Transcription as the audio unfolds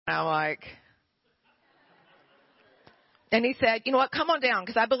I'm like, and he said, you know what, come on down,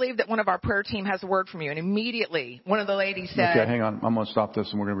 because I believe that one of our prayer team has a word from you. And immediately, one of the ladies said... Okay, hang on. I'm going to stop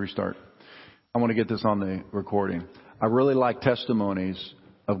this and we're going to restart. I want to get this on the recording. I really like testimonies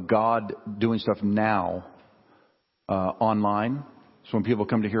of God doing stuff now online. So when people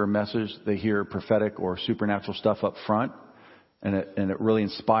come to hear a message, they hear prophetic or supernatural stuff up front. And it really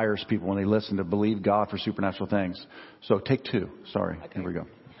inspires people when they listen to believe God for supernatural things. So take two. Sorry. Okay. Here we go.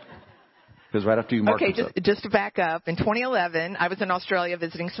 Because right after you mark Okay, just to back up, in 2011, I was in Australia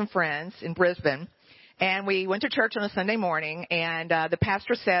visiting some friends in Brisbane, and we went to church on a Sunday morning, and the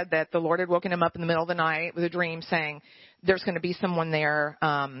pastor said that the Lord had woken him up in the middle of the night with a dream saying, there's going to be someone there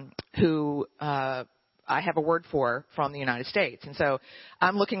who I have a word for from the United States. And so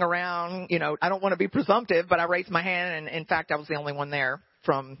I'm looking around, you know, I don't want to be presumptive, but I raised my hand, and in fact, I was the only one there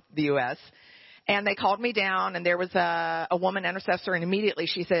from the U.S., and they called me down, and there was a woman intercessor, and immediately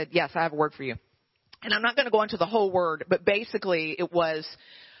she said, yes, I have a word for you. And I'm not going to go into the whole word, but basically it was,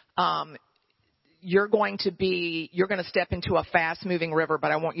 you're going to step into a fast-moving river,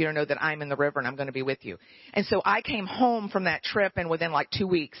 but I want you to know that I'm in the river, and I'm going to be with you. And so I came home from that trip, and within like 2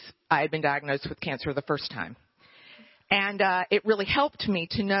 weeks, I had been diagnosed with cancer the first time. And it really helped me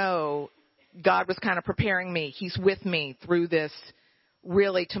to know God was kind of preparing me. He's with me through this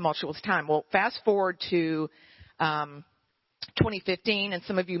really tumultuous time. Well, fast forward to 2015, and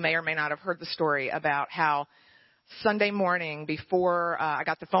some of you may or may not have heard the story about how Sunday morning before I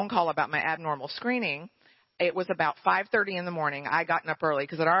got the phone call about my abnormal screening, it was about 5:30 in the morning. I gotten up early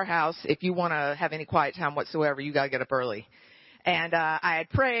because at our house, if you want to have any quiet time whatsoever, you got to get up early. And I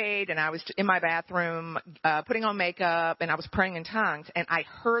had prayed, and I was in my bathroom putting on makeup, and I was praying in tongues, and I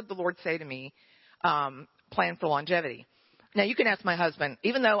heard the Lord say to me, plan for longevity. Now, you can ask my husband.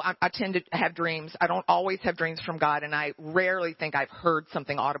 Even though I tend to have dreams, I don't always have dreams from God, and I rarely think I've heard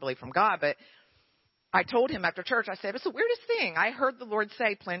something audibly from God. But I told him after church, I said, it's the weirdest thing. I heard the Lord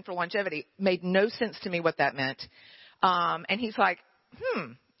say, plan for longevity. Made no sense to me what that meant. And he's like,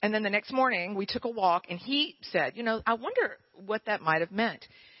 And then the next morning, we took a walk, and he said, you know, I wonder what that might have meant.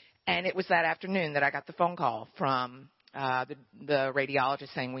 And it was that afternoon that I got the phone call from the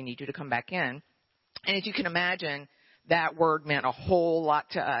radiologist saying, we need you to come back in. And as you can imagine, that word meant a whole lot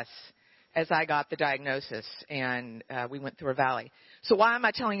to us as I got the diagnosis, and we went through a valley. So why am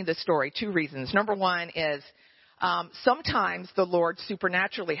I telling you this story? 2 reasons. Number one is sometimes the Lord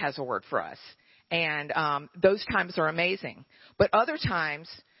supernaturally has a word for us, and those times are amazing. But other times,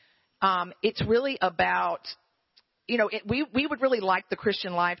 it's really about, you know, we would really like the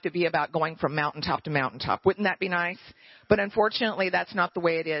Christian life to be about going from mountaintop to mountaintop. Wouldn't that be nice? But unfortunately, that's not the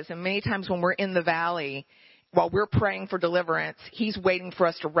way it is. And many times when we're in the valley, while we're praying for deliverance, he's waiting for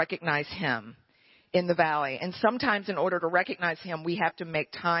us to recognize him in the valley. And sometimes in order to recognize him, we have to make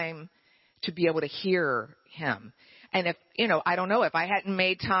time to be able to hear him. And if, you know, I don't know, if I hadn't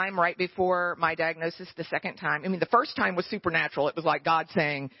made time right before my diagnosis the second time, I mean, the first time was supernatural. It was like God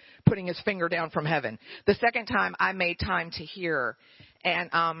saying, putting his finger down from heaven. The second time I made time to hear. And,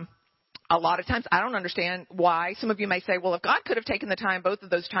 a lot of times, I don't understand why. Some of you may say, well, if God could have taken the time both of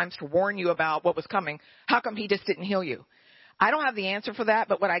those times to warn you about what was coming, how come he just didn't heal you? I don't have the answer for that,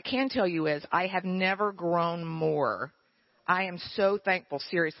 but what I can tell you is I have never grown more. I am so thankful,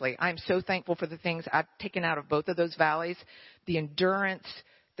 seriously. I'm so thankful for the things I've taken out of both of those valleys, the endurance,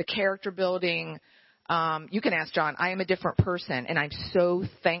 the character building. You can ask John. I am a different person, and I'm so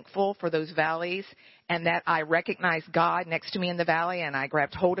thankful for those valleys and that I recognized God next to me in the valley, and I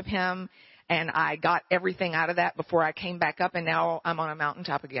grabbed hold of him, and I got everything out of that before I came back up, and now I'm on a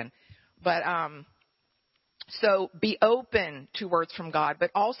mountaintop again. But so be open to words from God,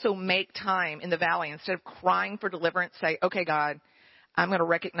 but also make time in the valley. Instead of crying for deliverance, say, okay, God, I'm going to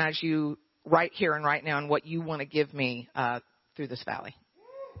recognize you right here and right now and what you want to give me through this valley.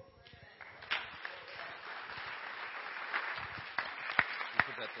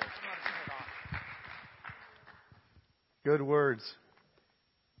 Good words.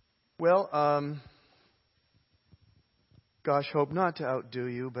 Well, gosh, hope not to outdo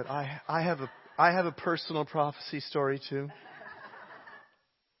you, but I have a personal prophecy story too.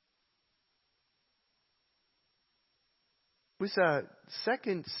 It was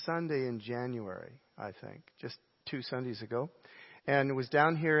second Sunday in January, I think, just 2 Sundays ago, and it was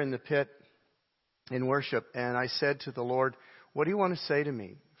down here in the pit in worship, and I said to the Lord, "What do you want to say to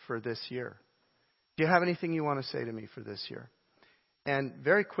me for this year? Do you have anything you want to say to me for this year?" And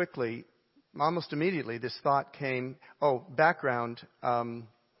very quickly, almost immediately, this thought came. Background.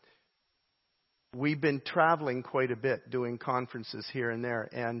 We've been traveling quite a bit, doing conferences here and there,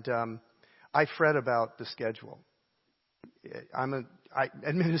 and I fret about the schedule. I'm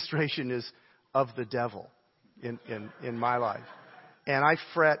administration is of the devil in my life. And I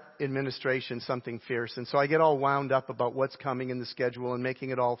fret administration something fierce. And so I get all wound up about what's coming in the schedule and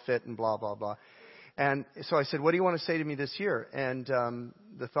making it all fit and blah, blah, blah. And so I said, what do you want to say to me this year? And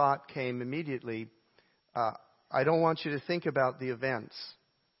the thought came immediately, I don't want you to think about the events.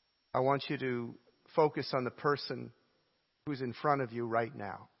 I want you to focus on the person who's in front of you right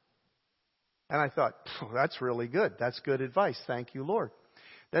now. And I thought, that's really good. That's good advice. Thank you, Lord.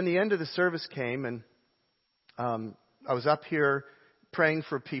 Then the end of the service came, and I was up here praying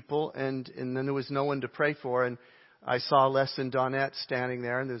for people, and then there was no one to pray for. And I saw Les and Donette standing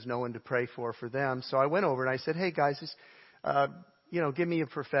there, and there's no one to pray for them. So I went over and I said, hey, guys, just, give me a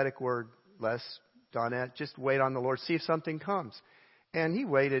prophetic word, Les, Donette. Just wait on the Lord. See if something comes. And he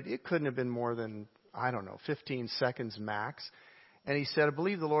waited. It couldn't have been more than, 15 seconds max. And he said, I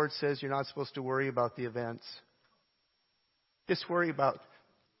believe the Lord says you're not supposed to worry about the events. Just worry about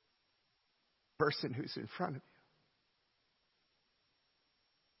the person who's in front of you.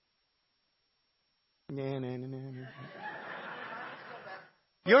 No.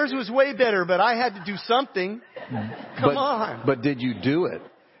 Yours was way better, but I had to do something. Come on. But did you do it?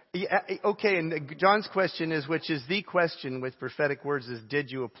 Yeah, okay, and John's question is, which is the question with prophetic words, is did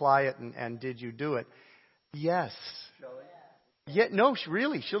you apply it and did you do it? Yes. Yeah, no,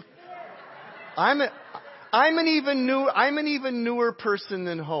 really. I'm an even newer person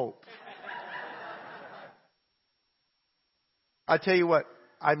than Hope. I tell you what,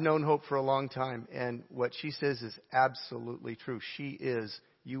 I've known Hope for a long time, and what she says is absolutely true.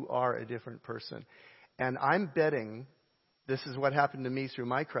 You are a different person. And I'm betting, this is what happened to me through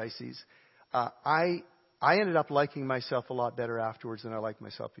my crises, I ended up liking myself a lot better afterwards than I liked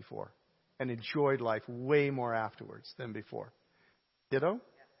myself before. And enjoyed life way more afterwards than before. Ditto?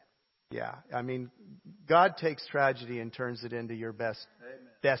 Yeah. I mean, God takes tragedy and turns it into your best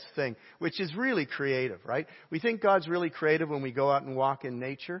thing, which is really creative, right? We think God's really creative when we go out and walk in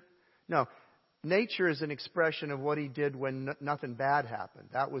nature. No. Nature is an expression of what He did when nothing bad happened.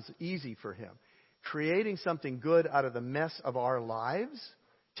 That was easy for Him. Creating something good out of the mess of our lives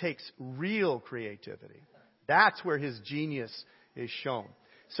takes real creativity. That's where His genius is shown.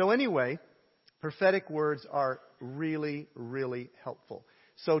 So anyway, prophetic words are really, really helpful.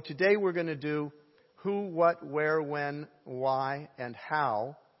 So today we're going to do who, what, where, when, why, and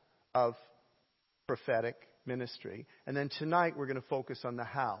how of prophetic ministry. And then tonight we're going to focus on the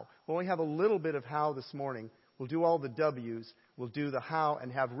how. We'll only have a little bit of how this morning. We'll do all the W's. We'll do the how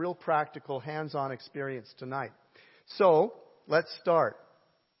and have real practical hands-on experience tonight. So let's start.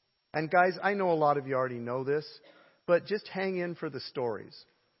 And guys, I know a lot of you already know this, but just hang in for the stories.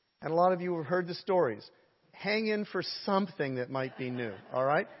 And a lot of you have heard the stories. Hang in for something that might be new, all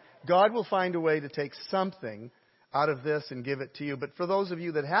right? God will find a way to take something out of this and give it to you. But for those of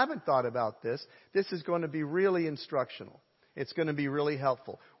you that haven't thought about this, this is going to be really instructional. It's going to be really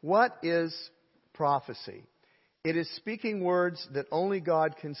helpful. What is prophecy? It is speaking words that only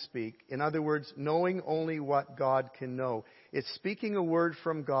God can speak. In other words, knowing only what God can know. It's speaking a word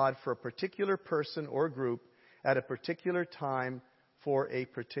from God for a particular person or group at a particular time for a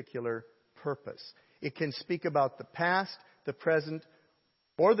particular purpose. It can speak about the past, the present,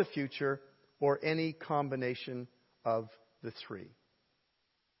 or the future, or any combination of the three.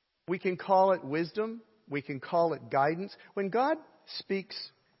 We can call it wisdom. We can call it guidance. When God speaks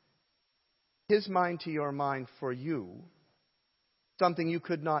His mind to your mind for you, something you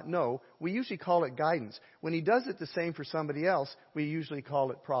could not know, we usually call it guidance. When He does it the same for somebody else, we usually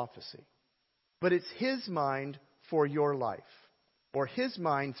call it prophecy. But it's His mind for your life. Or His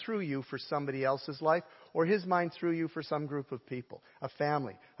mind through you for somebody else's life, or His mind through you for some group of people, a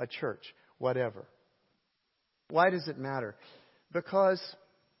family, a church, whatever. Why does it matter? Because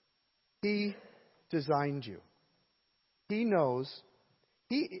He designed you. He knows.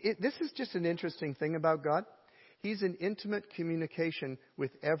 This is just an interesting thing about God. He's in intimate communication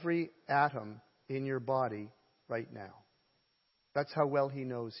with every atom in your body right now. That's how well He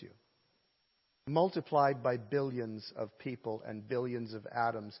knows you. Multiplied by billions of people and billions of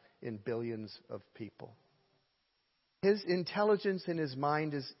atoms in billions of people. His intelligence in His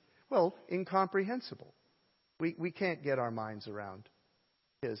mind is, incomprehensible. We can't get our minds around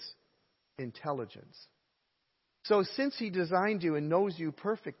His intelligence. So since He designed you and knows you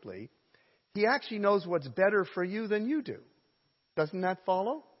perfectly, He actually knows what's better for you than you do. Doesn't that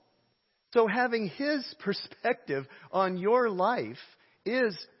follow? So having His perspective on your life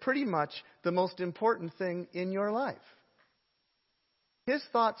is pretty much the most important thing in your life. His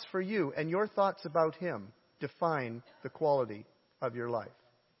thoughts for you and your thoughts about Him define the quality of your life.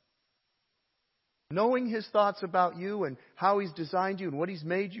 Knowing His thoughts about you and how He's designed you and what He's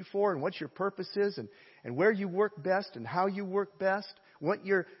made you for and what your purpose is and where you work best and how you work best, what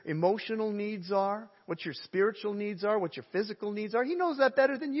your emotional needs are, what your spiritual needs are, what your physical needs are. He knows that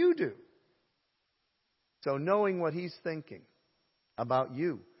better than you do. So knowing what He's thinking about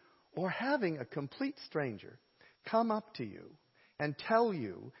you, or having a complete stranger come up to you and tell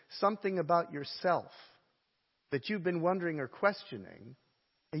you something about yourself that you've been wondering or questioning,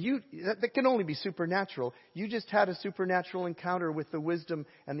 that can only be supernatural. You just had a supernatural encounter with the wisdom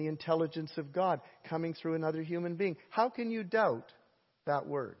and the intelligence of God coming through another human being. How can you doubt that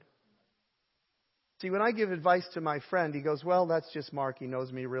word? See, when I give advice to my friend, he goes, well, that's just Mark. He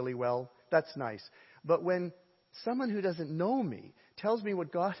knows me really well. That's nice. But when someone who doesn't know me tells me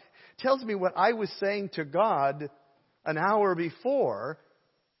what I was saying to God an hour before,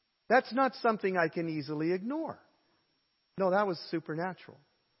 that's not something I can easily ignore. No, that was supernatural.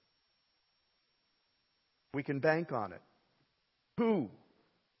 We can bank on it. Who?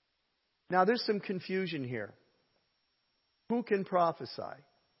 Now, there's some confusion here. Who can prophesy?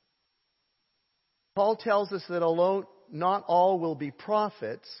 Paul tells us that although not all will be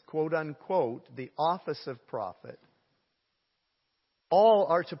prophets, quote unquote, the office of prophet, all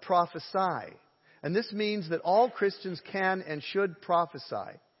are to prophesy. And this means that all Christians can and should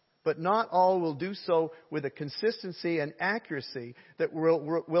prophesy. But not all will do so with a consistency and accuracy that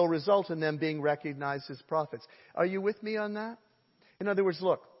will result in them being recognized as prophets. Are you with me on that? In other words,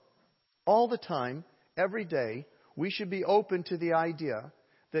 look, all the time, every day, we should be open to the idea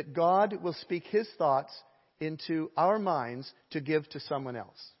that God will speak His thoughts into our minds to give to someone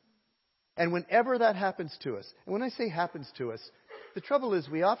else. And whenever that happens to us, and when I say happens to us, the trouble is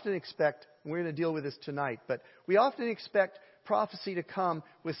we often expect, and we're going to deal with this tonight, but we often expect prophecy to come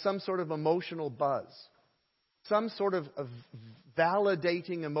with some sort of emotional buzz, some sort of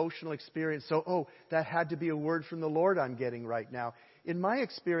validating emotional experience. So, that had to be a word from the Lord I'm getting right now. In my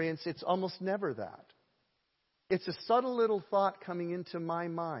experience, it's almost never that. It's a subtle little thought coming into my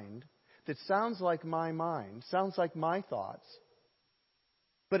mind that sounds like my mind, sounds like my thoughts,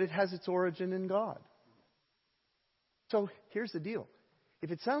 but it has its origin in God. So here's the deal. If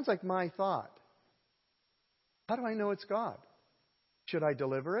it sounds like my thought, how do I know it's God? Should I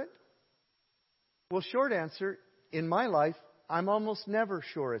deliver it? Well, short answer, in my life, I'm almost never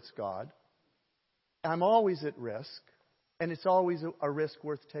sure it's God. I'm always at risk, and it's always a risk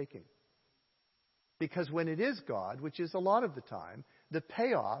worth taking. Because when it is God, which is a lot of the time, the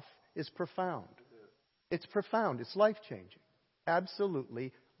payoff is profound. It's profound. It's life-changing.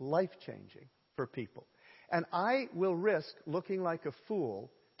 Absolutely life-changing for people. And I will risk looking like a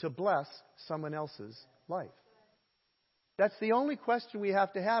fool to bless someone else's life. That's the only question we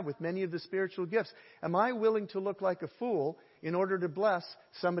have to have with many of the spiritual gifts. Am I willing to look like a fool in order to bless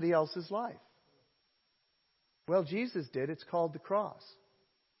somebody else's life? Well, Jesus did. It's called the cross.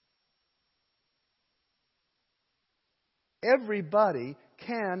 Everybody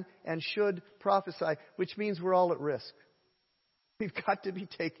can and should prophesy, which means we're all at risk. We've got to be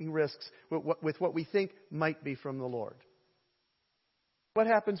taking risks with what we think might be from the Lord. What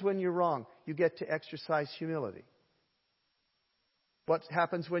happens when you're wrong? You get to exercise humility. What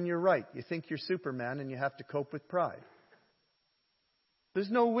happens when you're right? You think you're Superman and you have to cope with pride. There's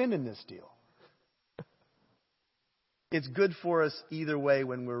no win in this deal. It's good for us either way.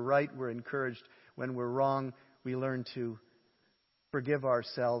 When we're right, we're encouraged. When we're wrong, we learn to forgive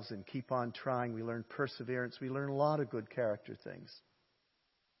ourselves and keep on trying. We learn perseverance. We learn a lot of good character things.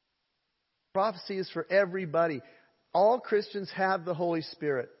 Prophecy is for everybody. All Christians have the Holy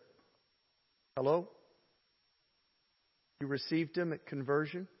Spirit. Hello? You received Him at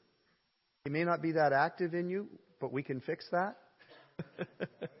conversion. He may not be that active in you, but we can fix that.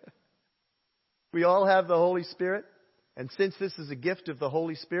 We all have the Holy Spirit. And since this is a gift of the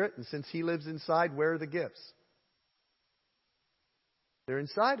Holy Spirit, and since He lives inside, where are the gifts? They're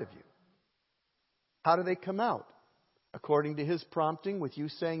inside of you. How do they come out? According to His prompting, with you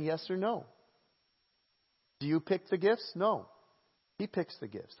saying yes or no. Do you pick the gifts? No. He picks the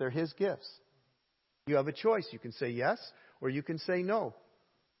gifts. They're His gifts. You have a choice. You can say yes, or you can say no.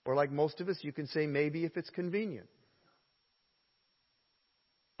 Or like most of us, you can say maybe if it's convenient.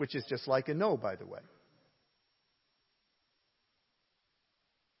 Which is just like a no, by the way.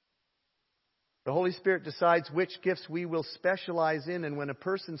 The Holy Spirit decides which gifts we will specialize in. And when a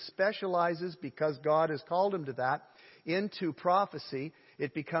person specializes, because God has called him to that, into prophecy,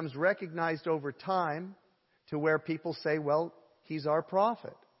 it becomes recognized over time to where people say, well, he's our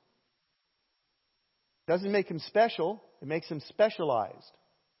prophet. Doesn't make him special. It makes him specialized.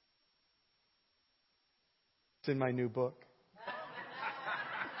 It's in my new book.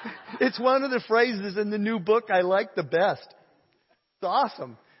 It's one of the phrases in the new book I like the best. It's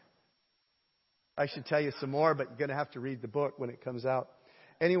awesome. I should tell you some more, but you're going to have to read the book when it comes out.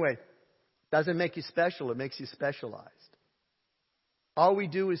 Anyway, doesn't make you special. It makes you specialized. All we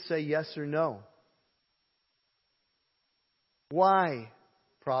do is say yes or no. Why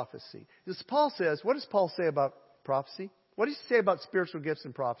prophecy? As Paul says, what does Paul say about prophecy? What does he say about spiritual gifts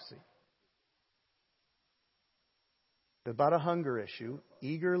and prophecy? About a hunger issue.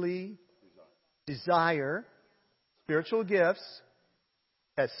 Eagerly desire spiritual gifts,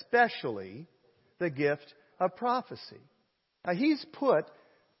 especially the gift of prophecy. Now, he's put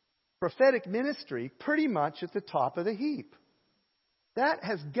prophetic ministry pretty much at the top of the heap. That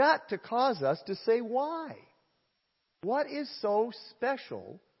has got to cause us to say why. What is so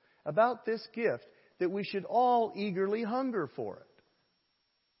special about this gift that we should all eagerly hunger for it?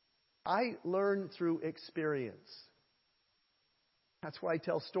 I learn through experience. That's why I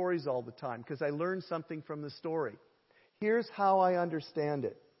tell stories all the time, because I learn something from the story. Here's how I understand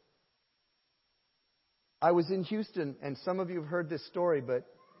it. I was in Houston, and some of you have heard this story, but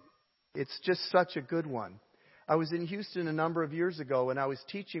it's just such a good one. I was in Houston a number of years ago, and I was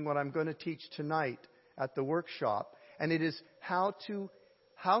teaching what I'm going to teach tonight at the workshop. And it is how to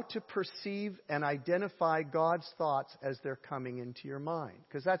perceive and identify God's thoughts as they're coming into your mind.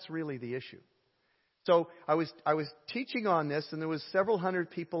 Because that's really the issue. So I was teaching on this, and there was several hundred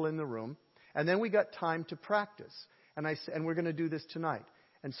people in the room. And then we got time to practice. And we're going to do this tonight.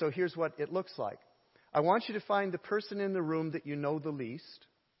 And so here's what it looks like. I want you to find the person in the room that you know the least.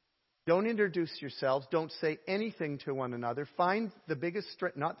 Don't introduce yourselves. Don't say anything to one another. Find the biggest,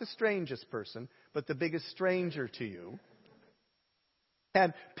 not the strangest person, but the biggest stranger to you.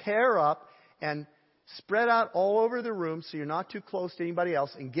 And pair up and spread out all over the room so you're not too close to anybody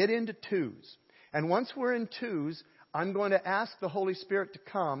else, and get into twos. And once we're in twos, I'm going to ask the Holy Spirit to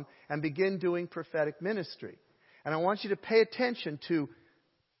come and begin doing prophetic ministry. And I want you to pay attention to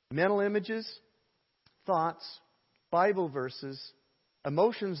mental images, thoughts, Bible verses,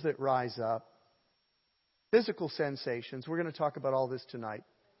 emotions that rise up, physical sensations. We're going to talk about all this tonight.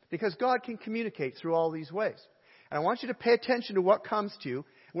 Because God can communicate through all these ways. And I want you to pay attention to what comes to you.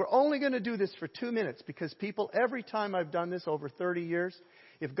 We're only going to do this for 2 minutes because people, every time I've done this over 30 years,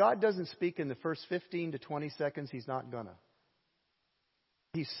 if God doesn't speak in the first 15 to 20 seconds, He's not going to.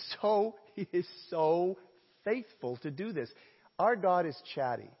 He is so faithful to do this. Our God is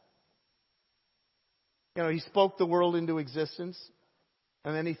chatty. You know, He spoke the world into existence.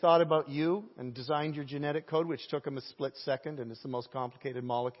 And then He thought about you and designed your genetic code, which took Him a split second, and it's the most complicated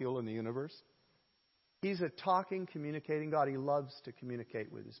molecule in the universe. He's a talking, communicating God. He loves to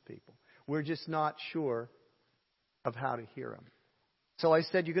communicate with His people. We're just not sure of how to hear Him. So I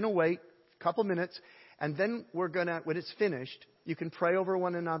said, you're going to wait a couple minutes, and then we're going to, when it's finished, you can pray over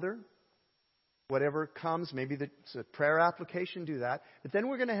one another. Whatever comes, maybe it's a prayer application, do that. But then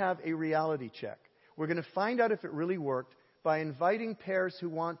we're going to have a reality check. We're going to find out if it really worked by inviting pairs who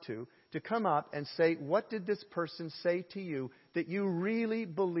want to come up and say, what did this person say to you that you really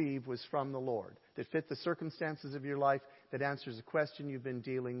believe was from the Lord, that fit the circumstances of your life, that answers a question you've been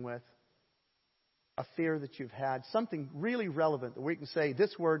dealing with, a fear that you've had, something really relevant that we can say,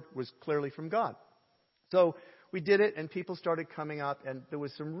 this word was clearly from God. So we did it, and people started coming up, and there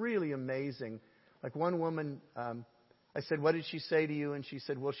was some really amazing, like one woman, I said, what did she say to you? And she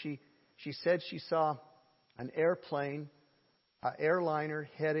said, well, she said she saw an airplane, an airliner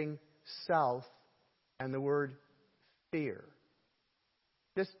heading south, and the word fear.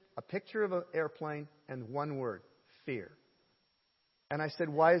 Just a picture of an airplane and one word, fear. And I said,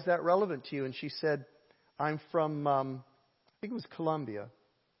 why is that relevant to you? And she said, I'm from, I think it was Colombia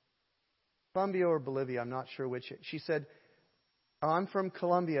or Bolivia, I'm not sure which. She said, I'm from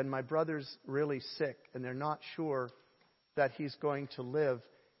Colombia and my brother's really sick and they're not sure that he's going to live,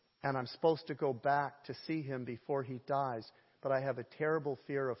 and I'm supposed to go back to see him before he dies. But I have a terrible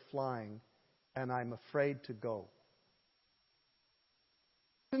fear of flying, and I'm afraid to go.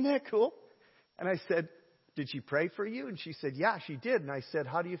 Isn't that cool? And I said, did she pray for you? And she said, yeah, she did. And I said,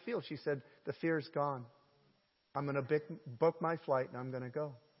 how do you feel? She said, the fear's gone. I'm going to book my flight, and I'm going to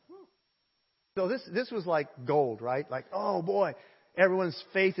go. So this was like gold, right? Like, oh, boy, everyone's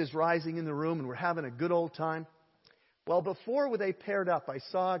faith is rising in the room, and we're having a good old time. Well, before they paired up, I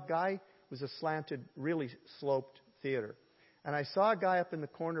saw a guy, it was a slanted, really sloped theater. And I saw a guy up in the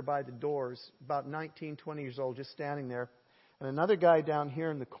corner by the doors, about 19, 20 years old, just standing there. And another guy down here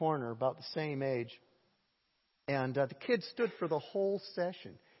in the corner, about the same age. And the kid stood for the whole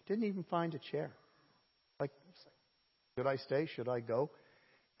session. Didn't even find a chair. Like, should I stay? Should I go?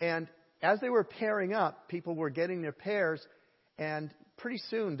 And as they were pairing up, people were getting their pairs. And pretty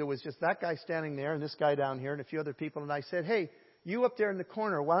soon there was just that guy standing there and this guy down here and a few other people. And I said, hey, you up there in the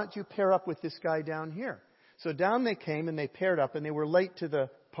corner, why don't you pair up with this guy down here? So down they came and they paired up, and they were late to the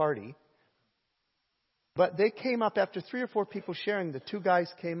party. But they came up after 3 or 4 people sharing. The 2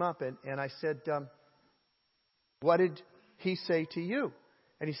 guys came up and I said, what did he say to you?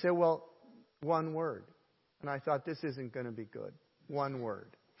 And he said, well, one word. And I thought, this isn't going to be good. One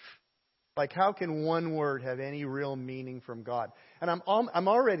word. Like, how can one word have any real meaning from God? And I'm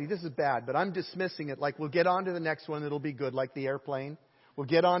already, this is bad, but I'm dismissing it. Like, we'll get on to the next one. It'll be good, like the airplane. We'll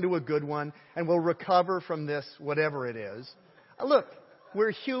get on to a good one, and we'll recover from this, whatever it is. Look,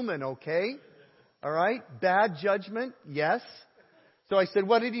 we're human, okay? All right? Bad judgment, yes. So I said,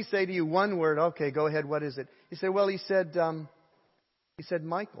 what did he say to you? One word. Okay, go ahead. What is it? He said, well, he said,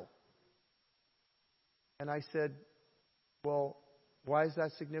 Michael. And I said, well, why is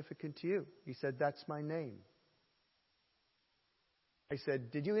that significant to you? He said, that's my name. I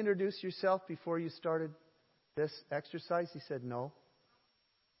said, did you introduce yourself before you started this exercise? He said, no.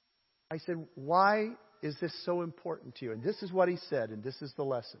 I said, why is this so important to you? And this is what he said, and this is the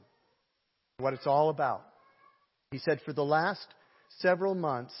lesson, what it's all about. He said, for the last several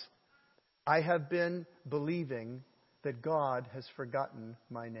months, I have been believing that God has forgotten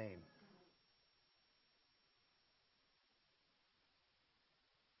my name.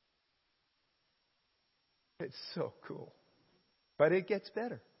 It's so cool. But it gets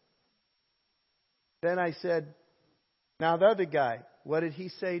better. Then I said, now the other guy, what did he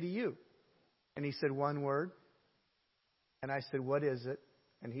say to you? And he said, one word. And I said, what is it?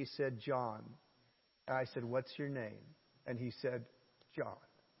 And he said, John. And I said, what's your name? And he said, John.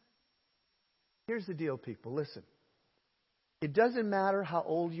 Here's the deal, people. Listen. It doesn't matter how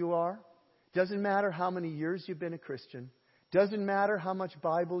old you are. It doesn't matter how many years you've been a Christian. Doesn't matter how much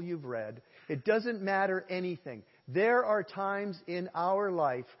Bible you've read. It doesn't matter anything. There are times in our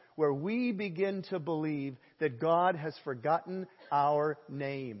life where we begin to believe that God has forgotten our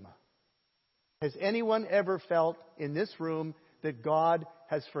name. Has anyone ever felt in this room that God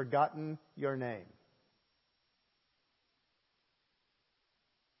has forgotten your name?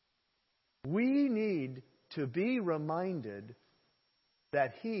 We need to be reminded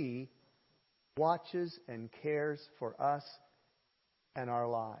that He watches and cares for us and our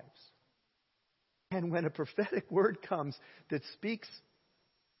lives. And when a prophetic word comes that speaks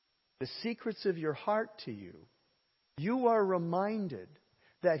the secrets of your heart to you, you are reminded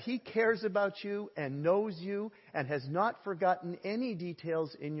that He cares about you and knows you and has not forgotten any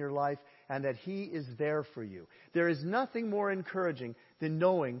details in your life, and that He is there for you. There is nothing more encouraging than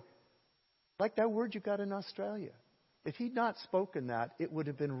knowing, like that word you got in Australia. If He'd not spoken that, it would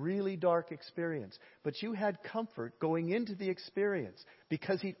have been a really dark experience. But you had comfort going into the experience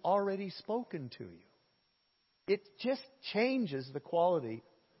because He'd already spoken to you. It just changes the quality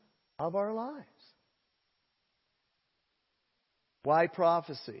of our lives. Why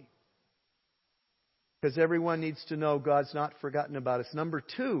prophecy? Because everyone needs to know God's not forgotten about us. Number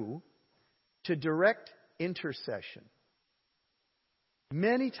 2, to direct intercession.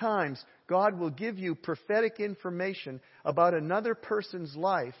 Many times, God will give you prophetic information about another person's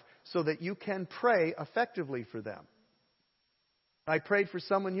life so that you can pray effectively for them. I prayed for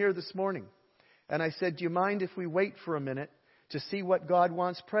someone here this morning, and I said, do you mind if we wait for a minute to see what God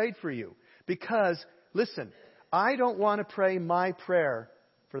wants prayed for you? Because, listen, I don't want to pray my prayer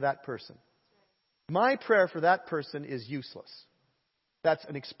for that person. My prayer for that person is useless. That's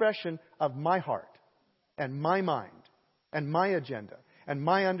an expression of my heart and my mind and my agenda and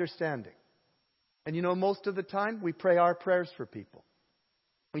my understanding. And you know, most of the time, we pray our prayers for people.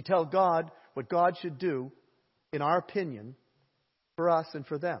 We tell God what God should do, in our opinion, for us and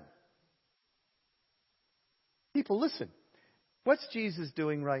for them. People, listen. What's Jesus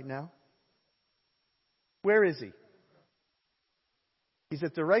doing right now? Where is He? He's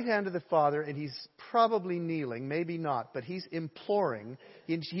at the right hand of the Father, and He's probably kneeling, maybe not, but He's imploring,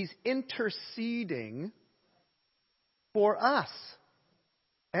 He's interceding for us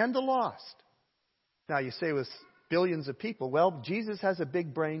and the lost. Now, you say with billions of people, well, Jesus has a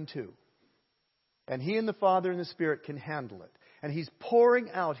big brain too. And He and the Father and the Spirit can handle it. And He's pouring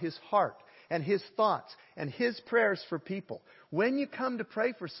out His heart and His thoughts and His prayers for people. When you come to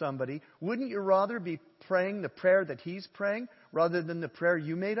pray for somebody, wouldn't you rather be praying the prayer that He's praying rather than the prayer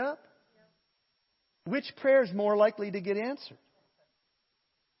you made up? Which prayer is more likely to get answered?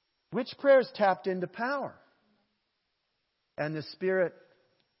 Which prayer is tapped into power? And the Spirit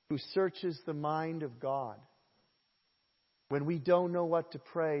who searches the mind of God. When we don't know what to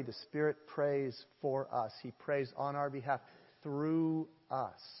pray, the Spirit prays for us. He prays on our behalf through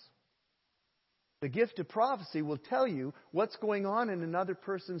us. The gift of prophecy will tell you what's going on in another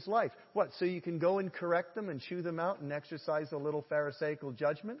person's life. What, so you can go and correct them and chew them out and exercise a little Pharisaical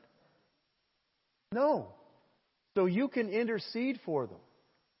judgment? No. So you can intercede for them.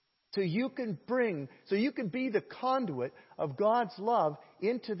 So you can be the conduit of God's love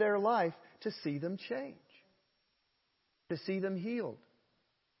into their life to see them change, to see them healed.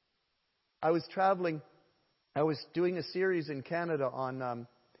 I was doing a series in Canada on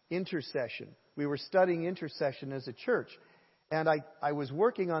intercession. We were studying intercession as a church. And I was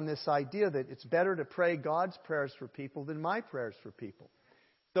working on this idea that it's better to pray God's prayers for people than my prayers for people.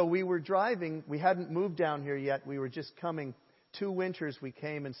 So we were driving. We hadn't moved down here yet. We were just coming. 2 winters we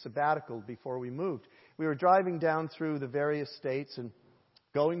came in sabbatical before we moved. We were driving down through the various states and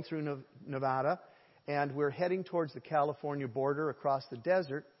going through Nevada. And we're heading towards the California border across the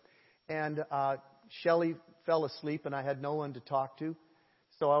desert. And Shelley fell asleep and I had no one to talk to.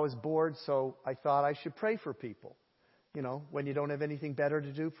 So I was bored, so I thought I should pray for people. You know, when you don't have anything better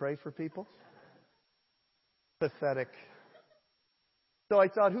to do, pray for people. Pathetic. So I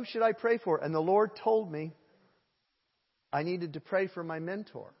thought, who should I pray for? And the Lord told me I needed to pray for my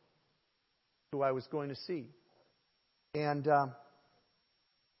mentor, who I was going to see. And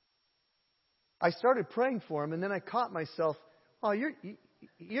I started praying for him, and then I caught myself, oh,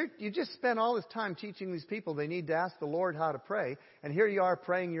 you just spent all this time teaching these people they need to ask the Lord how to pray, and here you are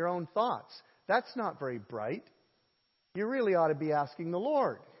praying your own thoughts. That's not very bright. You really ought to be asking the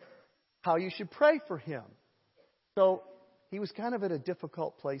Lord how you should pray for him. So he was kind of at a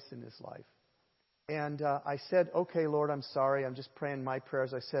difficult place in his life. And I said, okay, Lord, I'm sorry. I'm just praying my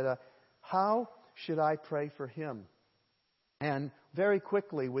prayers. I said, how should I pray for him? And very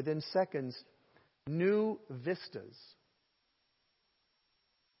quickly, within seconds, new vistas.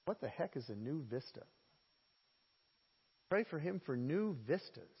 What the heck is a new vista? Pray for him for new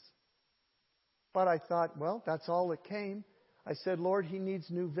vistas. But I thought, well, that's all that came. I said, Lord, he needs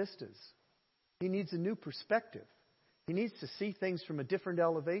new vistas. He needs a new perspective. He needs to see things from a different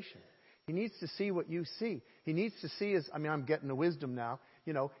elevation. He needs to see what you see. He needs to see I'm getting the wisdom now.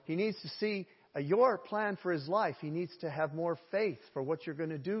 He needs to see your plan for his life. He needs to have more faith for what you're going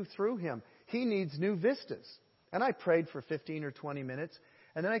to do through him. He needs new vistas. And I prayed for 15 or 20 minutes.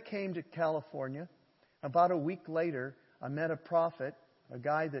 And then I came to California. About a week later, I met a prophet, a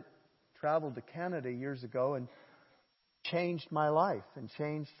guy that traveled to Canada years ago and changed my life and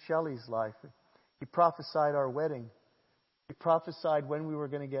changed Shelley's life. He prophesied our wedding. He prophesied when we were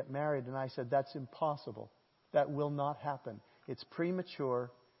going to get married. And I said, that's impossible. That will not happen. It's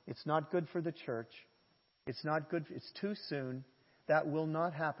premature. It's not good for the church. It's not good. It's too soon. That will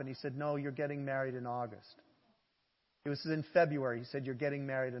not happen. He said, no, you're getting married in August. It was in February. He said, you're getting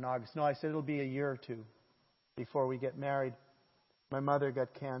married in August. No, I said, it'll be a year or two before we get married. My mother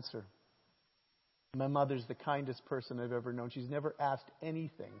got cancer. My mother's the kindest person I've ever known. She's never asked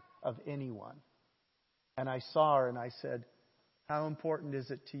anything of anyone. And I saw her and I said, how important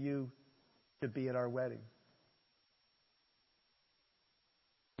is it to you to be at our wedding?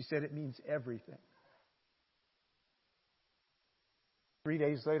 She said, it means everything. 3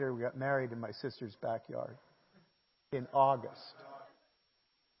 days later, we got married in my sister's backyard. In August.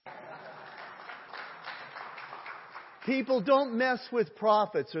 People, don't mess with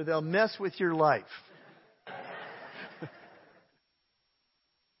prophets or they'll mess with your life.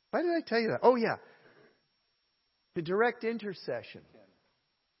 Why did I tell you that? Oh, yeah. The direct intercession.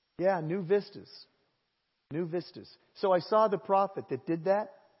 Yeah, new vistas. New vistas. So I saw the prophet that did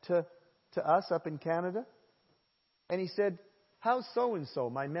that to us up in Canada. And he said, how's so-and-so,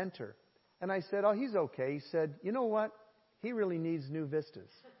 my mentor? And I said, oh, he's okay. He said, you know what? He really needs new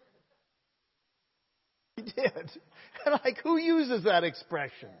vistas. He did. And who uses that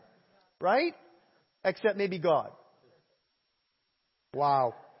expression? Right? Except maybe God.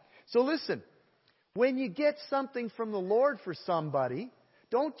 Wow. So listen, when you get something from the Lord for somebody,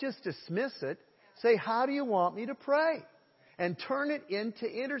 don't just dismiss it. Say, how do you want me to pray? And turn it into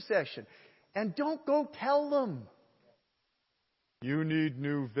intercession. And don't go tell them. You need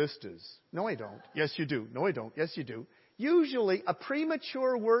new vistas. No, I don't. Yes, you do. No, I don't. Yes, you do. Usually, a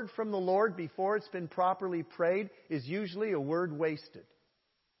premature word from the Lord before it's been properly prayed is usually a word wasted.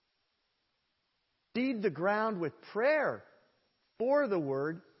 Seed the ground with prayer for the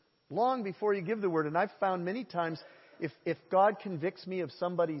word long before you give the word. And I've found many times, if God convicts me of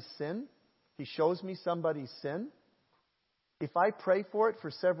somebody's sin, He shows me somebody's sin, if I pray for it for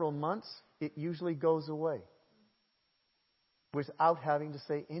several months, it usually goes away. Without having to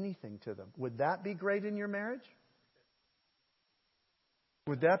say anything to them. Would that be great in your marriage?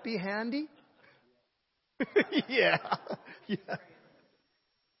 Would that be handy? Yeah.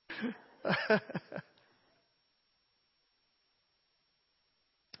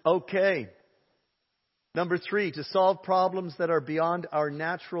 Okay. Number 3, to solve problems that are beyond our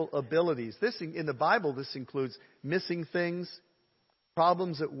natural abilities. In the Bible, this includes missing things,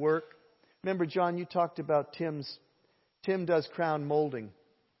 problems at work. Remember, John, you talked about Tim does crown molding.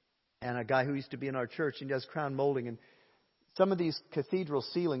 And a guy who used to be in our church, he does crown molding. And some of these cathedral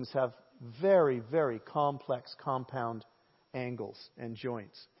ceilings have very, very complex compound angles and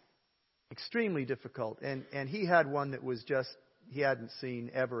joints. Extremely difficult. And he had one that was just, he hadn't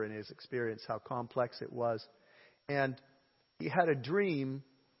seen ever in his experience how complex it was. And he had a dream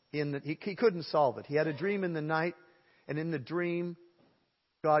he couldn't solve it. He had a dream in the night, and in the dream,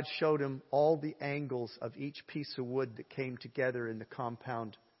 God showed him all the angles of each piece of wood that came together in the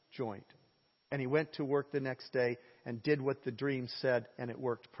compound joint. And he went to work the next day and did what the dream said, and it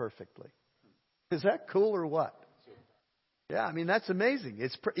worked perfectly. Is that cool or what? Yeah, I mean, that's amazing.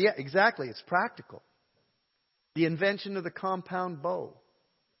 Yeah, exactly. It's practical. The invention of the compound bow,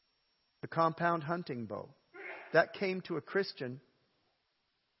 the compound hunting bow, that came to a Christian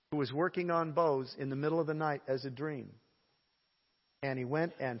who was working on bows in the middle of the night as a dream. And he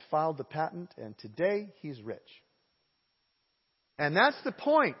went and filed the patent, and today he's rich. And that's the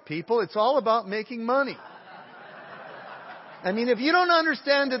point, people. It's all about making money. I mean, if you don't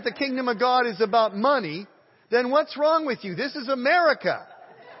understand that the kingdom of God is about money, then what's wrong with you? This is America.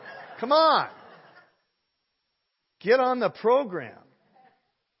 Come on. Get on the program.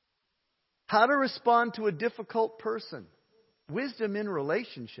 How to respond to a difficult person. Wisdom in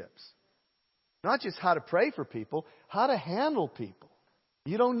relationships. Not just how to pray for people, how to handle people.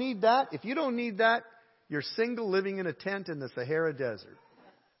 You don't need that. If you don't need that, you're single living in a tent in the Sahara Desert.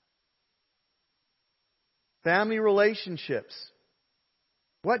 Family relationships.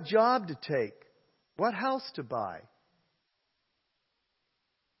 What job to take. What house to buy.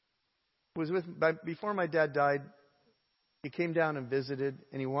 Before my dad died, he came down and visited,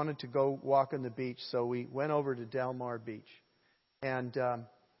 and he wanted to go walk on the beach, so we went over to Del Mar Beach. And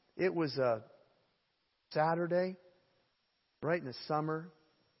it was a Saturday, right in the summer.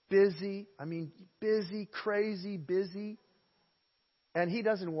 Busy. I mean, busy, crazy busy. And he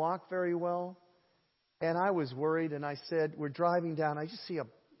doesn't walk very well. And I was worried, and I said, we're driving down. I just see a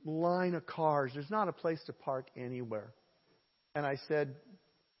line of cars. There's not a place to park anywhere. And I said,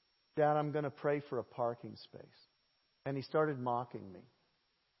 Dad, I'm going to pray for a parking space. And he started mocking me.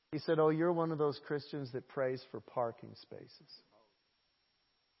 He said, oh, you're one of those Christians that prays for parking spaces.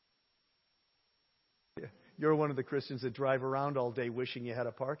 Yeah, you're one of the Christians that drive around all day wishing you had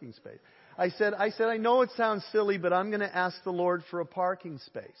a parking space. I said, I know it sounds silly, but I'm going to ask the Lord for a parking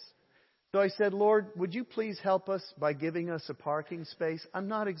space. So I said, Lord, would you please help us by giving us a parking space? I'm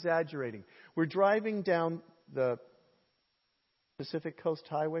not exaggerating. We're driving down the Pacific Coast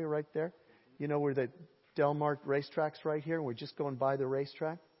Highway right there. You know where the Del Mar racetrack's right here. We're just going by the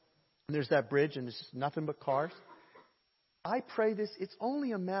racetrack. And there's that bridge, and there's just nothing but cars. I pray this. It's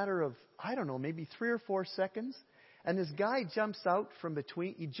only a matter of, I don't know, maybe 3 or 4 seconds. And this guy jumps out from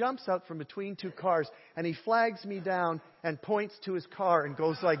between two cars, and he flags me down and points to his car and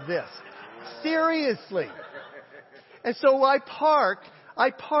goes like this. Seriously. And so I park,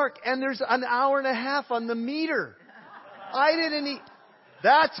 and there's an hour and a half on the meter.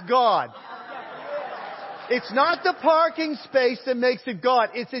 That's God. It's not the parking space that makes it God.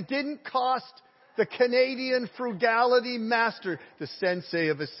 It didn't cost the Canadian frugality master, the sensei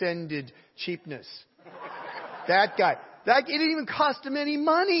of ascended cheapness. That guy. It didn't even cost him any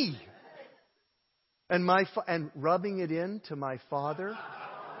money. And rubbing it into my father.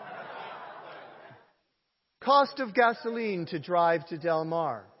 Cost of gasoline to drive to Del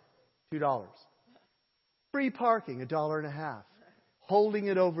Mar, $2. Free parking, $1.50. Holding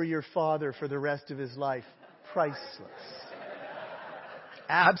it over your father for the rest of his life, priceless.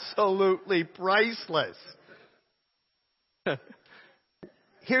 Absolutely priceless.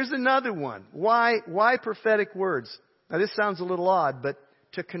 Here's another one. Why prophetic words? Now this sounds a little odd, but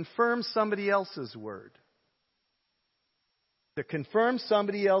to confirm somebody else's word. To confirm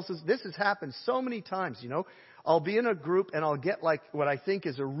somebody else's. This has happened so many times, you know. I'll be in a group and I'll get like what I think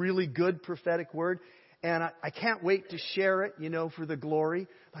is a really good prophetic word. And I can't wait to share it, you know, for the glory.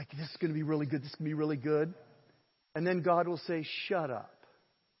 Like, this is going to be really good. This is going to be really good. And then God will say, shut up.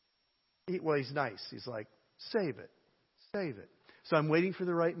 He's nice. He's like, save it. Save it. So I'm waiting for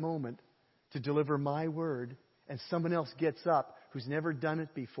the right moment to deliver my word. And someone else gets up who's never done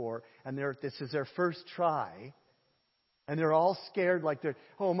it before. And this is their first try. And they're all scared like they're,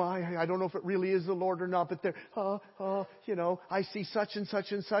 oh my, I don't know if it really is the Lord or not. But they're, you know, I see such and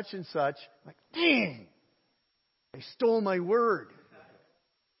such and such and such. Like, dang, they stole my word.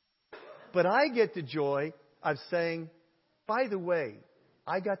 But I get the joy of saying, by the way,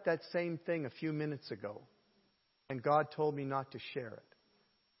 I got that same thing a few minutes ago, and God told me not to share it.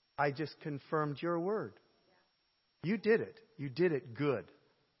 I just confirmed your word. You did it. You did it good.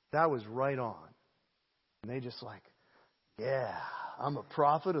 That was right on. And they just like, yeah, I'm a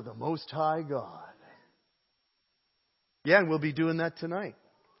prophet of the Most High God. Yeah, and we'll be doing that tonight.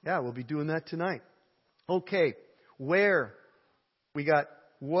 Yeah, we'll be doing that tonight. Okay, where? We got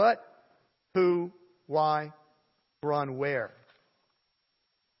what, who, why. We're on where.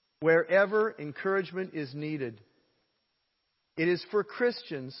 Wherever encouragement is needed. It is for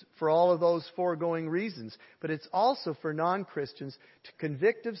Christians for all of those foregoing reasons, but it's also for non-Christians to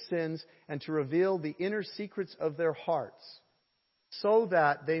convict of sins and to reveal the inner secrets of their hearts, so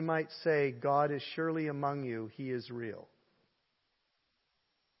that they might say, God is surely among you, He is real.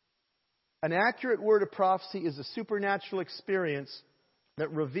 An accurate word of prophecy is a supernatural experience that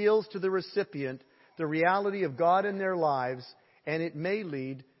reveals to the recipient the reality of God in their lives, and it may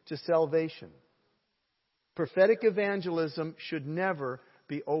lead to salvation. Prophetic evangelism should never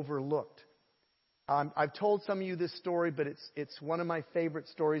be overlooked. I've told some of you this story, but it's one of my favorite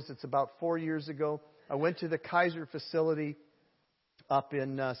stories. It's about 4 years ago. I went to the Kaiser facility up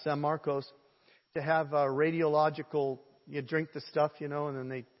in San Marcos to have a radiological, you drink the stuff, and then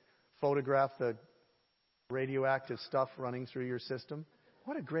they photograph the radioactive stuff running through your system.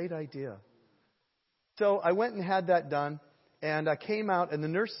 What a great idea. So I went and had that done. And I came out, and the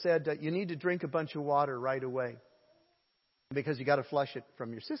nurse said that you need to drink a bunch of water right away because you got to flush it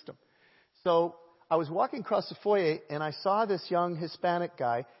from your system. So I was walking across the foyer, and I saw this young Hispanic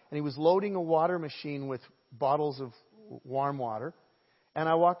guy, and he was loading a water machine with bottles of warm water. And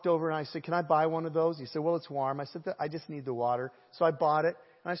I walked over, and I said, can I buy one of those? He said, well, it's warm. I said, I just need the water. So I bought it,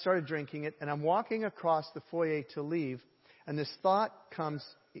 and I started drinking it. And I'm walking across the foyer to leave, and this thought comes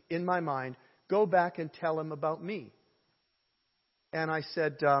in my mind, go back and tell him about me. And I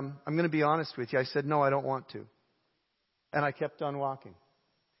said, I'm going to be honest with you. I said, no, I don't want to. And I kept on walking.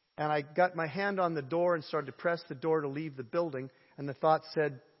 And I got my hand on the door and started to press the door to leave the building. And the thought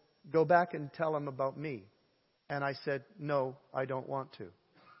said, go back and tell him about me. And I said, no, I don't want to.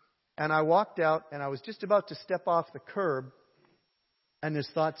 And I walked out, and I was just about to step off the curb. And this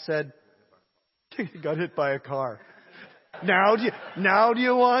thought said, got hit by a car. Now do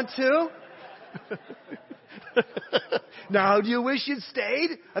you want to? Now, do you wish you'd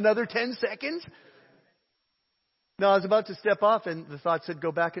stayed another 10 seconds? No, I was about to step off, and the thought said,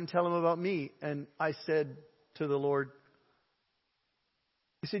 go back and tell him about me. And I said to the Lord,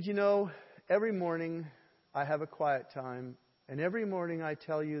 I said, every morning I have a quiet time, and every morning I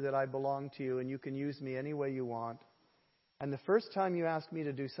tell you that I belong to you, and you can use me any way you want. And the first time you ask me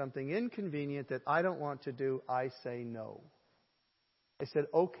to do something inconvenient that I don't want to do, I say no. I said,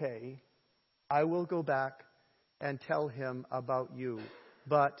 okay, I will go back and tell him about you.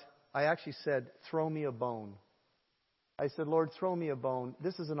 But I actually said, throw me a bone. I said, Lord, throw me a bone.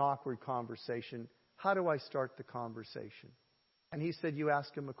 This is an awkward conversation. How do I start the conversation? And he said, you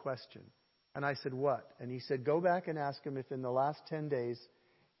ask him a question. And I said, what? And he said, go back and ask him if in the last 10 days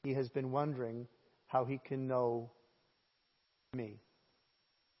he has been wondering how he can know me.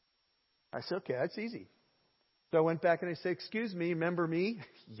 I said, okay, that's easy. So I went back and I said, excuse me, remember me?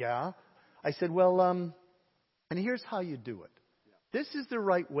 Yeah. I said, well, and here's how you do it. This is the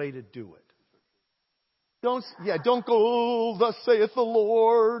right way to do it. Don't go, oh, thus saith the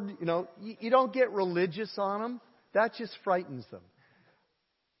Lord. You don't get religious on them. That just frightens them.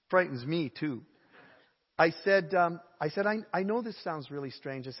 Frightens me too. I said, I know this sounds really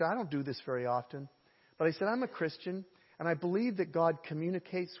strange. I said, I don't do this very often. But I said, I'm a Christian, and I believe that God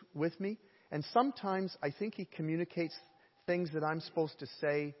communicates with me. And sometimes I think He communicates things that I'm supposed to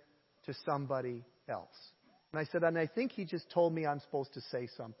say to somebody else. And I said, and I think He just told me I'm supposed to say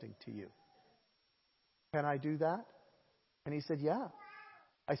something to you. Can I do that? And he said, yeah.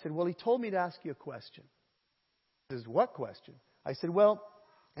 I said, well, He told me to ask you a question. He says, what question? I said, well,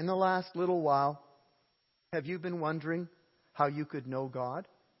 in the last little while, have you been wondering how you could know God?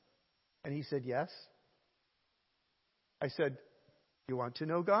 And he said, yes. I said, you want to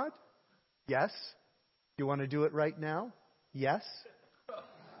know God? Yes. You want to do it right now? Yes.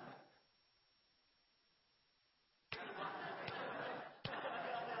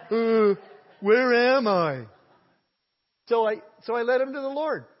 Where am I? So I led him to the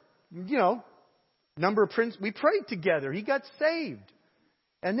Lord. Number of we prayed together. He got saved.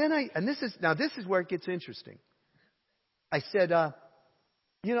 And then this is where it gets interesting. I said, and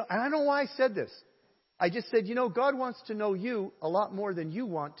I don't know why I said this. I just said, God wants to know you a lot more than you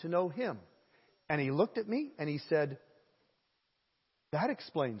want to know Him. And he looked at me and he said, that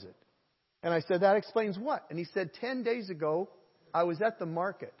explains it. And I said, that explains what? And he said, 10 days ago, I was at the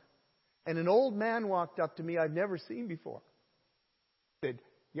market, and an old man walked up to me I've never seen before. He said,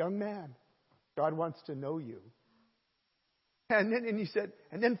 young man, God wants to know you. And he said,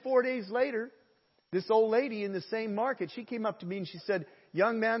 and then 4 days later, this old lady in the same market, she came up to me and she said,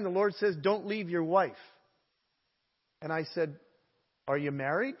 young man, the Lord says, don't leave your wife. And I said, are you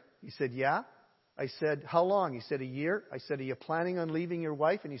married? He said, yeah. I said, how long? He said, a year. I said, are you planning on leaving your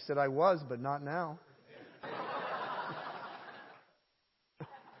wife? And he said, I was, but not now.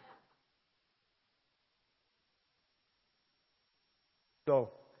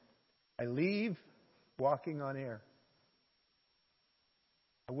 So, I leave walking on air.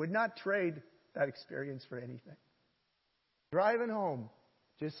 I would not trade that experience for anything. Driving home,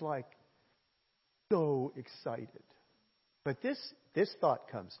 just like so excited. But this thought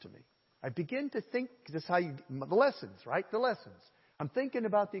comes to me. I begin to think, this is how you, the lessons, right? The lessons. I'm thinking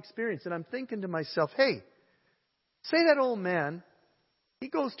about the experience, and I'm thinking to myself, hey, say that old man, he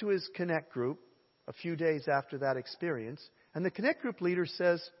goes to his Connect group a few days after that experience, and the Connect group leader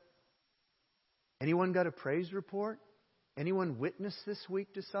says, anyone got a praise report? Anyone witnessed this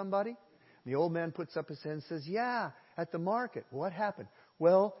week to somebody? The old man puts up his hand and says, yeah, at the market. What happened?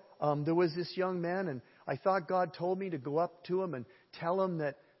 Well, there was this young man, and I thought God told me to go up to him and tell him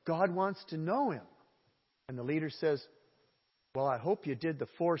that God wants to know him. And the leader says, well, I hope you did the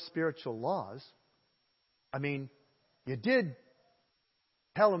 4 spiritual laws. I mean, you did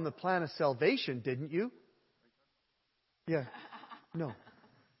tell him the plan of salvation, didn't you? Yeah. No.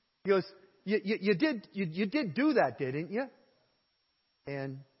 He goes, you did do that, didn't you?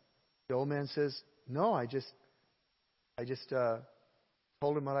 And the old man says, no, I just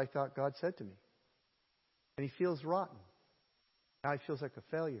told him what I thought God said to me. And he feels rotten. Now he feels like a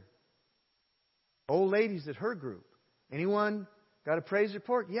failure. Old ladies at her group. Anyone got a praise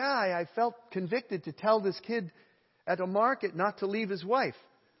report? Yeah, I felt convicted to tell this kid at a market not to leave his wife.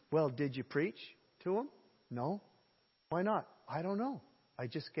 Well, did you preach to him? No. Why not? I don't know. I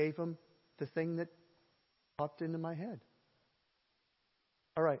just gave him the thing that popped into my head.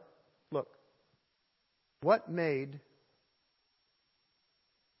 All right, look. What made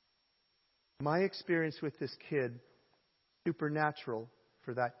my experience with this kid supernatural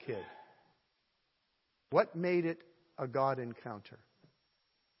for that kid? What made it a God encounter?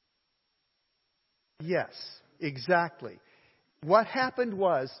 Yes, exactly. What happened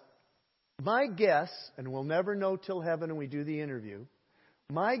was, my guess, and we'll never know till heaven and we do the interview,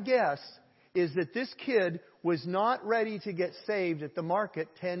 my guess is that this kid was not ready to get saved at the market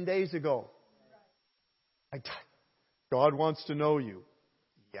 10 days ago. God wants to know you.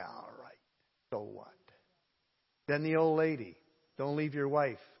 Yeah, all right. So what? Then the old lady, don't leave your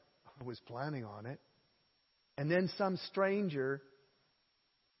wife. I was planning on it. And then some stranger.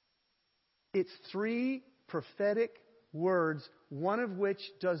 It's 3 prophetic words, one of which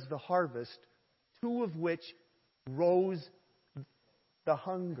does the harvest, 2 of which rose the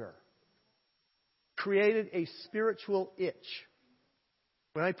hunger. Created a spiritual itch.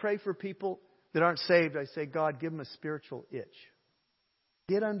 When I pray for people that aren't saved, I say, God, give them a spiritual itch.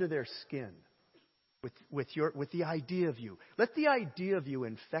 Get under their skin with the idea of you. Let the idea of you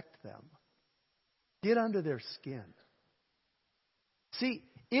infect them. Get under their skin. See,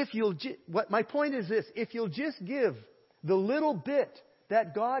 my point is this: if you'll just give the little bit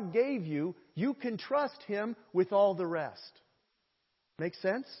that God gave you, you can trust Him with all the rest. Make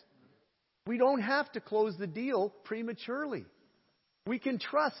sense? We don't have to close the deal prematurely. We can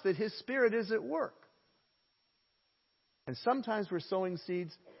trust that His Spirit is at work. And sometimes we're sowing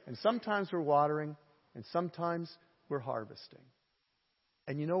seeds, and sometimes we're watering, and sometimes we're harvesting.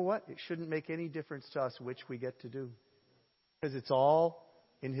 And you know what? It shouldn't make any difference to us which we get to do. Because it's all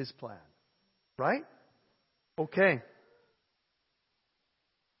in His plan. Right? Okay.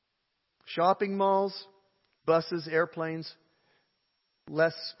 Shopping malls, buses, airplanes.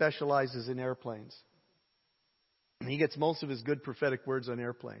 Les specializes in airplanes. He gets most of his good prophetic words on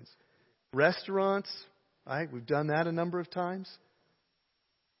airplanes. Restaurants, right? We've done that a number of times.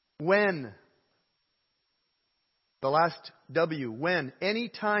 When? The last W. When?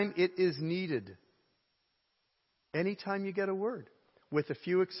 Anytime it is needed. Anytime you get a word. With a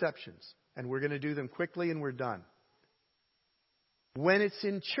few exceptions. And we're going to do them quickly and we're done. When it's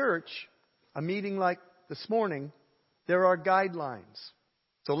in church, a meeting like this morning, there are guidelines.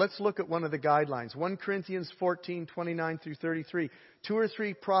 So let's look at one of the guidelines. 1 Corinthians 14:29 through 33. 2 or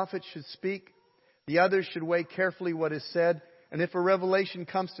 3 prophets should speak. The others should weigh carefully what is said. And if a revelation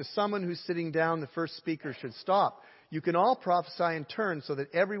comes to someone who's sitting down, the first speaker should stop. You can all prophesy in turn so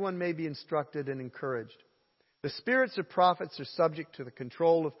that everyone may be instructed and encouraged. The spirits of prophets are subject to the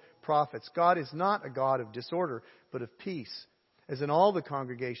control of prophets. God is not a God of disorder, but of peace, as in all the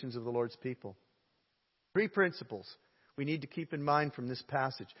congregations of the Lord's people. 3 principles we need to keep in mind from this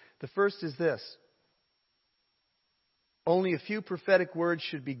passage. The first is this: only a few prophetic words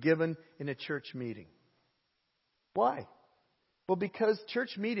should be given in a church meeting. Why? Well, because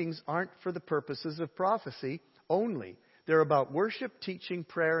church meetings aren't for the purposes of prophecy only. They're about worship, teaching,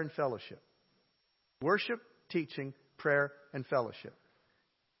 prayer, and fellowship. Worship, teaching, prayer, and fellowship.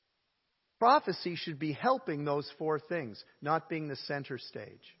 Prophecy should be helping those 4 things, not being the center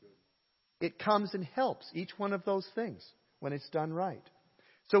stage. It comes and helps each one of those things when it's done right.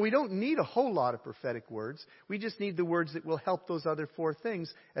 So we don't need a whole lot of prophetic words. We just need the words that will help those other 4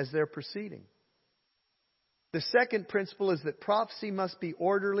 things as they're proceeding. The second principle is that prophecy must be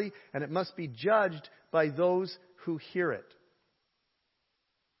orderly and it must be judged by those who hear it.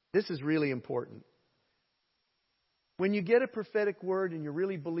 This is really important. When you get a prophetic word and you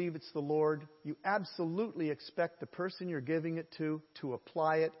really believe it's the Lord, you absolutely expect the person you're giving it to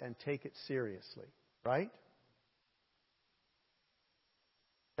apply it and take it seriously. Right?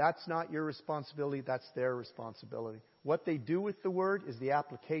 That's not your responsibility. That's their responsibility. What they do with the word is the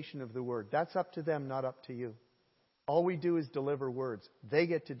application of the word. That's up to them, not up to you. All we do is deliver words. They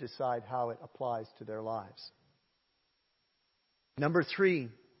get to decide how it applies to their lives. Number 3,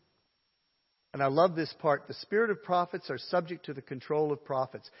 and I love this part, the spirit of prophets are subject to the control of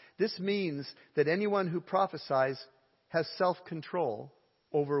prophets. This means that anyone who prophesies has self-control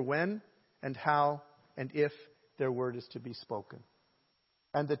over when and how and if their word is to be spoken.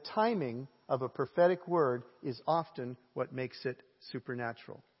 And the timing of a prophetic word is often what makes it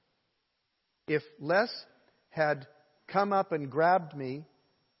supernatural. If Les had come up and grabbed me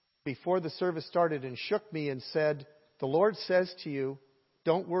before the service started and shook me and said, "The Lord says to you,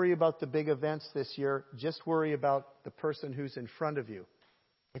 don't worry about the big events this year, just worry about the person who's in front of you."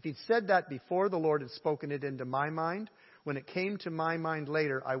 If he'd said that before the Lord had spoken it into my mind, when it came to my mind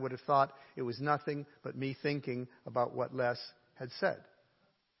later, I would have thought it was nothing but me thinking about what Les had said.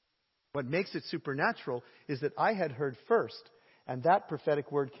 What makes it supernatural is that I had heard first, and that prophetic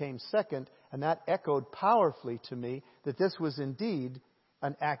word came second, and that echoed powerfully to me that this was indeed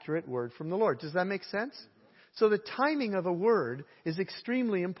an accurate word from the Lord. Does that make sense? So the timing of a word is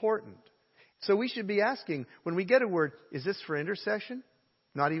extremely important. So we should be asking, when we get a word, is this for intercession?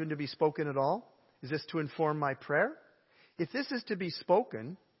 Not even to be spoken at all? Is this to inform my prayer? If this is to be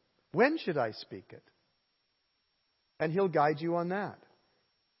spoken, when should I speak it? And He'll guide you on that.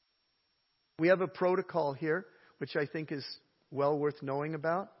 We have a protocol here, which I think is well worth knowing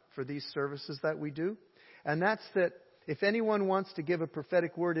about for these services that we do. And that's that if anyone wants to give a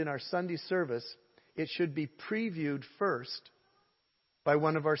prophetic word in our Sunday service, it should be previewed first by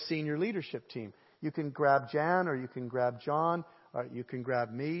one of our senior leadership team. You can grab Jan, or you can grab John, or you can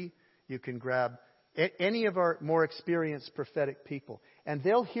grab me, you can grab any of our more experienced prophetic people. And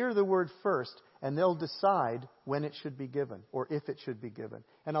they'll hear the word first, and they'll decide when it should be given, or if it should be given.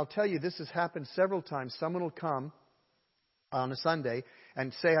 And I'll tell you, this has happened several times. Someone will come on a Sunday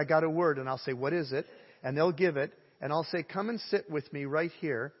and say, "I got a word," and I'll say, "What is it?" And they'll give it, and I'll say, "Come and sit with me right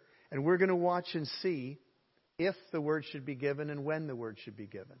here, and we're going to watch and see if the word should be given and when the word should be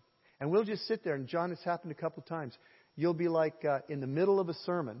given." And we'll just sit there. And John, it's happened a couple times. You'll be like in the middle of a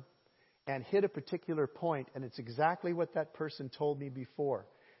sermon and hit a particular point, and it's exactly what that person told me before.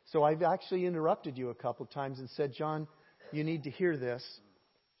 So I've actually interrupted you a couple times and said, "John, you need to hear this.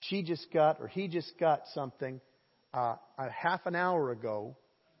 She just got, or he just got something a half an hour ago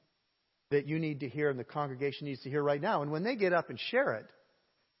that you need to hear and the congregation needs to hear right now." And when they get up and share it,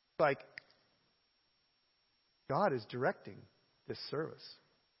 it's like God is directing this service.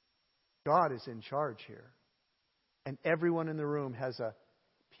 God is in charge here. And everyone in the room has a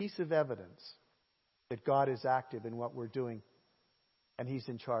piece of evidence that God is active in what we're doing, and He's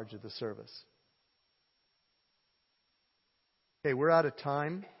in charge of the service. Okay, we're out of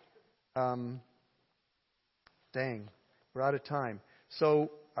time. We're out of time.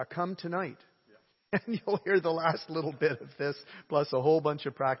 So come tonight, and you'll hear the last little bit of this, plus a whole bunch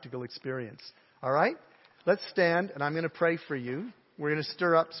of practical experience. All right? Let's stand, and I'm going to pray for you. We're going to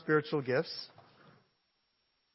stir up spiritual gifts.